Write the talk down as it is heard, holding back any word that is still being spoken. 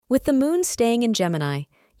With the moon staying in Gemini,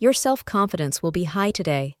 your self-confidence will be high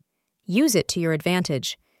today. Use it to your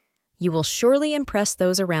advantage. You will surely impress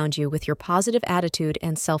those around you with your positive attitude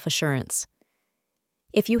and self-assurance.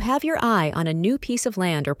 If you have your eye on a new piece of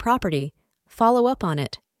land or property, follow up on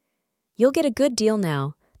it. You'll get a good deal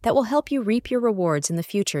now that will help you reap your rewards in the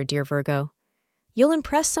future, dear Virgo. You'll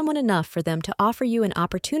impress someone enough for them to offer you an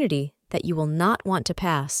opportunity that you will not want to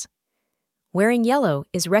pass. Wearing yellow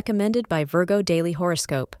is recommended by Virgo Daily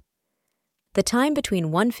Horoscope. The time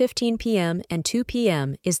between 1:15 p.m. and 2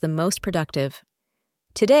 p.m. is the most productive.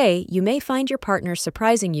 Today, you may find your partner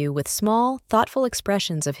surprising you with small, thoughtful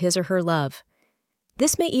expressions of his or her love.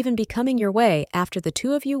 This may even be coming your way after the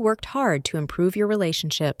two of you worked hard to improve your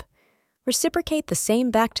relationship. Reciprocate the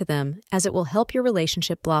same back to them, as it will help your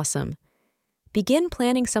relationship blossom. Begin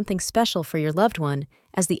planning something special for your loved one,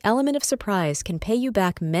 as the element of surprise can pay you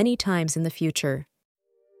back many times in the future.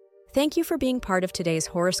 Thank you for being part of today's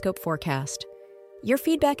horoscope forecast. Your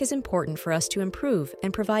feedback is important for us to improve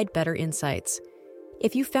and provide better insights.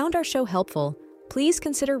 If you found our show helpful, please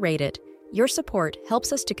consider rate it. Your support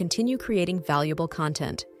helps us to continue creating valuable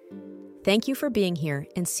content. Thank you for being here,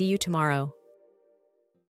 and see you tomorrow.